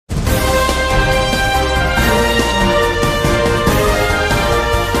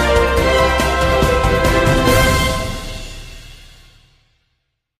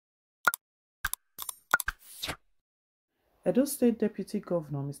Edo State Deputy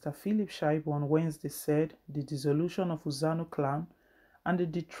Governor Mr. Philip Shaibu on Wednesday said the dissolution of Uzanu clan and the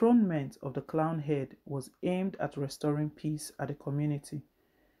dethronement of the clan head was aimed at restoring peace at the community.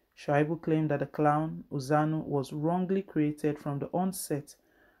 Shaibu claimed that the clan Uzanu was wrongly created from the onset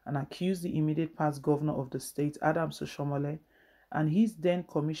and accused the immediate past governor of the state, Oshiomohle, and his then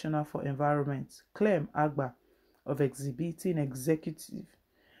Commissioner for Environment, Clem Agba, of exhibiting executive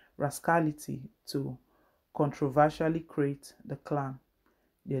rascality to controversially create the clan.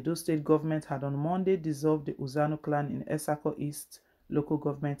 The Edo State government had on Monday dissolved the Uzanu clan in Esako East local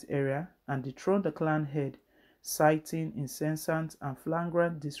government area and dethroned the clan head, citing incessant and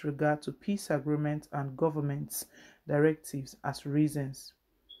flagrant disregard to peace agreements and government's directives as reasons.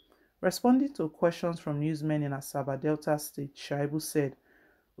 Responding to questions from newsmen in Asaba Delta State, Shaibu said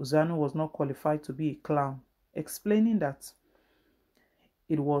Uzanu was not qualified to be a clan, explaining that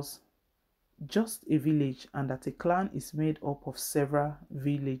it was just a village and that a clan is made up of several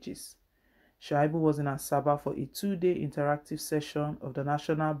villages. Shaibu was in Asaba for a two-day interactive session of the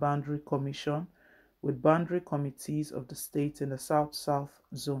National Boundary Commission with boundary committees of the states in the South-South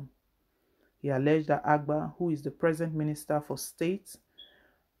zone. He alleged that Agba, who is the present Minister for State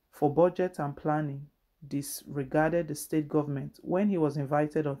for Budget and Planning, disregarded the state government when he was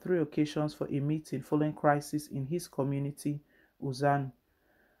invited on 3 occasions for a meeting following crisis in his community, Uzanu.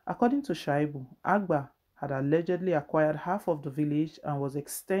 According to Shaibu, Agba had allegedly acquired half of the village and was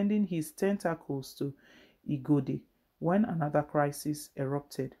extending his tentacles to Igode when another crisis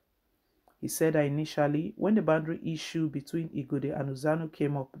erupted. He said that initially, when the boundary issue between Igode and Uzanu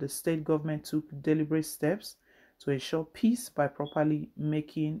came up, the state government took deliberate steps to ensure peace by properly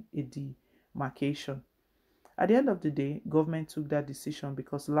making a demarcation. At the end of the day, government took that decision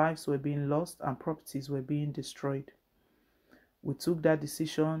because lives were being lost and properties were being destroyed. We took that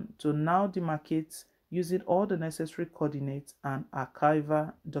decision to now demarcate using all the necessary coordinates and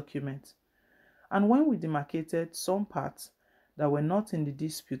archival documents. And when we demarcated, some parts that were not in the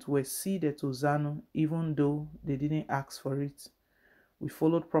dispute were ceded to Uzanu even though they didn't ask for it. We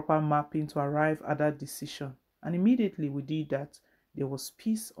followed proper mapping to arrive at that decision, and immediately we did that, there was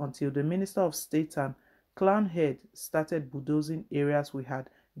peace until the Minister of State and clan head started bulldozing areas we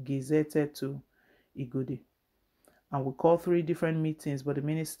had gazetted to Igode. And we called 3 different meetings, but the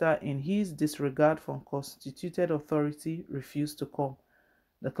minister, in his disregard for constituted authority, refused to come.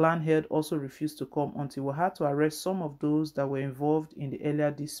 The clan head also refused to come until we had to arrest some of those that were involved in the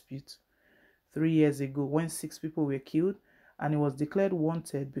earlier dispute 3 years ago when 6 people were killed and he was declared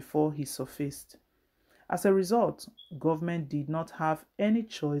wanted before he surfaced. As a result, government did not have any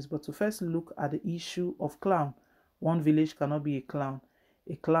choice but to first look at the issue of clan. One village cannot be a clan.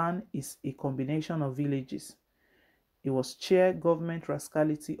 A clan is a combination of villages. It was chair government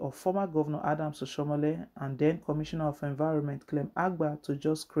rascality of former Governor Oshiomohle and then Commissioner of Environment Clem Agba to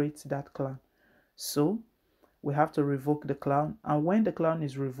just create that clan. So, we have to revoke the clan, and when the clan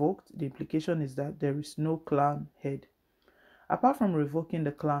is revoked, the implication is that there is no clan head. Apart from revoking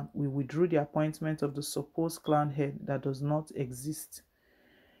the clan, we withdrew the appointment of the supposed clan head that does not exist.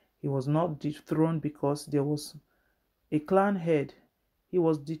 He was not dethroned because there was a clan head. He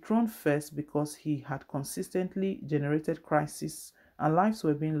was dethroned first because he had consistently generated crises and lives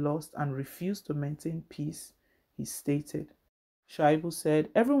were being lost and refused to maintain peace, he stated. Shaibu said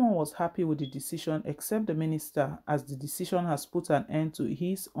everyone was happy with the decision except the minister, as the decision has put an end to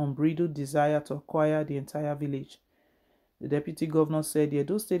his unbridled desire to acquire the entire village. The deputy governor said the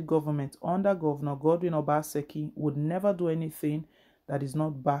Edo State government under Governor Godwin Obaseki would never do anything that is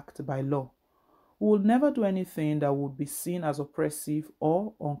not backed by law. We will never do anything that would be seen as oppressive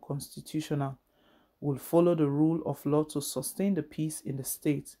or unconstitutional. We will follow the rule of law to sustain the peace in the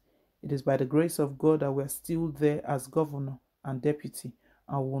state. It is by the grace of God that we are still there as governor and deputy,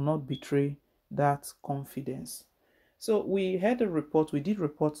 and will not betray that confidence. So we had a report, we did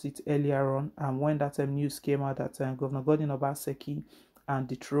report it earlier on, when that news came out that Governor Godwin Obaseki and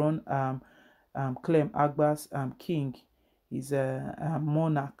dethroned Clem Agba's king, is a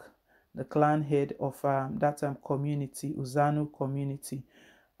monarch, the clan head of that community, Uzanu community,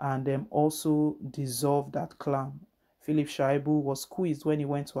 and also dissolved that clan. Philip Shaibu was quizzed when he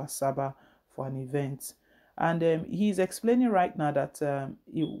went to Asaba for an event. And he's explaining right now that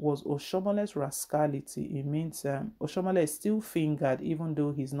it was Oshiomohle's rascality. It means Oshiomohle is still fingered even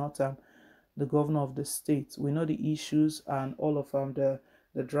though he's not the governor of the state. We know the issues and all of the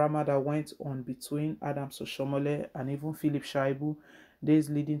drama that went on between Oshiomohle and even Philip Shaibu,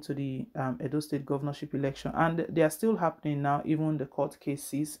 days leading to the Edo State governorship election. And they are still happening now, even the court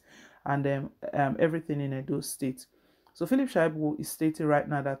cases and everything in Edo State. So Philip Shaibu is stating right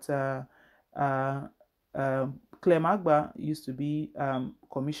now that Clem Agba used to be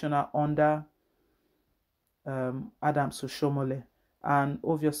commissioner under Adams Oshiomohle, and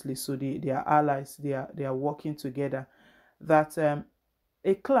obviously, so they are allies. They are working together. That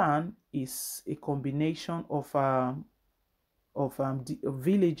a clan is a combination of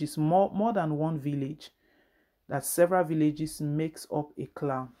villages, more than one village. That several villages makes up a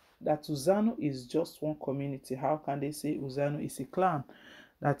clan. That Uzanu is just one community. How can they say Uzanu is a clan?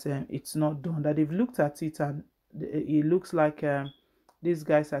 That it's not done. That they've looked at it and it looks like these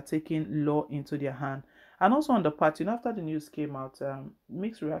guys are taking law into their hand. And also on the party, after the news came out,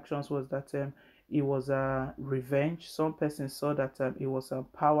 mixed reactions was that it was a revenge. Some persons saw that it was a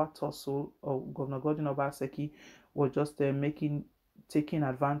power tussle, or Governor Godwin Obaseki was just taking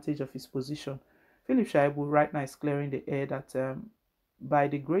advantage of his position. Philip Shaibu right now is clearing the air that by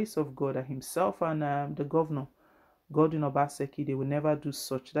the grace of God and himself and the governor, Godwin Obaseki, they will never do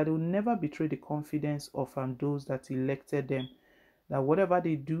such, that they will never betray the confidence of those that elected them, that whatever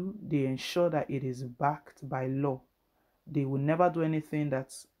they do, they ensure that it is backed by law. They will never do anything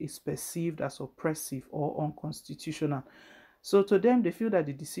that is perceived as oppressive or unconstitutional. So to them, they feel that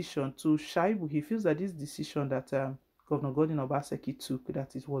the decision, to Shaibu, he feels that this decision that Governor Godwin Obaseki took,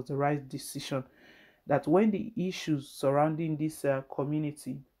 that it was the right decision. That when the issues surrounding this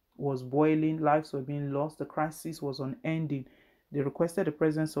community was boiling, lives were being lost, the crisis was unending, they requested the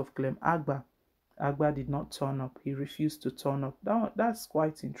presence of Clem Agba. Agba did not turn up. He refused to turn up. That's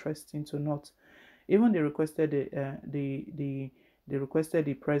quite interesting to note. Even they requested they requested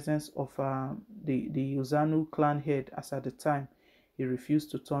the presence of the Uzanu clan head, as at the time he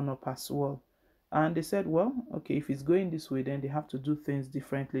refused to turn up as well. And they said, well, okay, if it's going this way, then they have to do things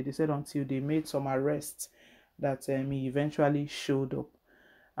differently. They said until they made some arrests that he eventually showed up.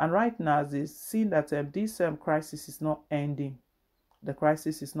 And right now, they see that this crisis is not ending. The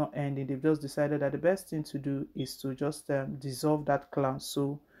crisis is not ending. They've just decided that the best thing to do is to just dissolve that clan,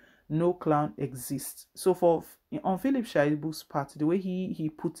 so no clan exists. So on Philip Shaibu's part, the way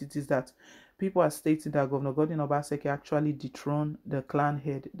he put it is that people are stating that Governor Godwin Obaseki actually dethroned the clan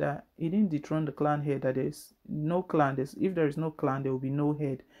head. That he didn't dethrone the clan head. That there's no clan. If there is no clan, there will be no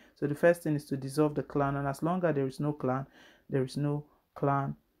head. So the first thing is to dissolve the clan, and as long as there is no clan, there is no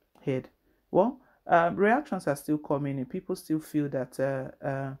clan head. Well, reactions are still coming in. People still feel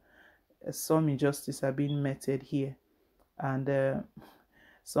that some injustice are being meted here, and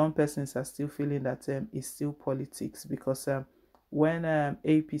some persons are still feeling that it's still politics, because when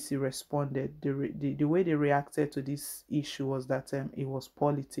APC responded, the way they reacted to this issue was that it was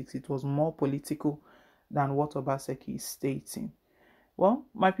politics. It was more political than what Obaseki is stating. Well,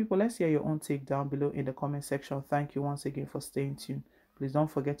 my people, let's hear your own take down below in the comment section. Thank you once again for staying tuned. Please don't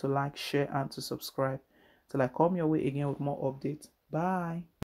forget to like, share, and to subscribe till I come your way again with more updates. Bye.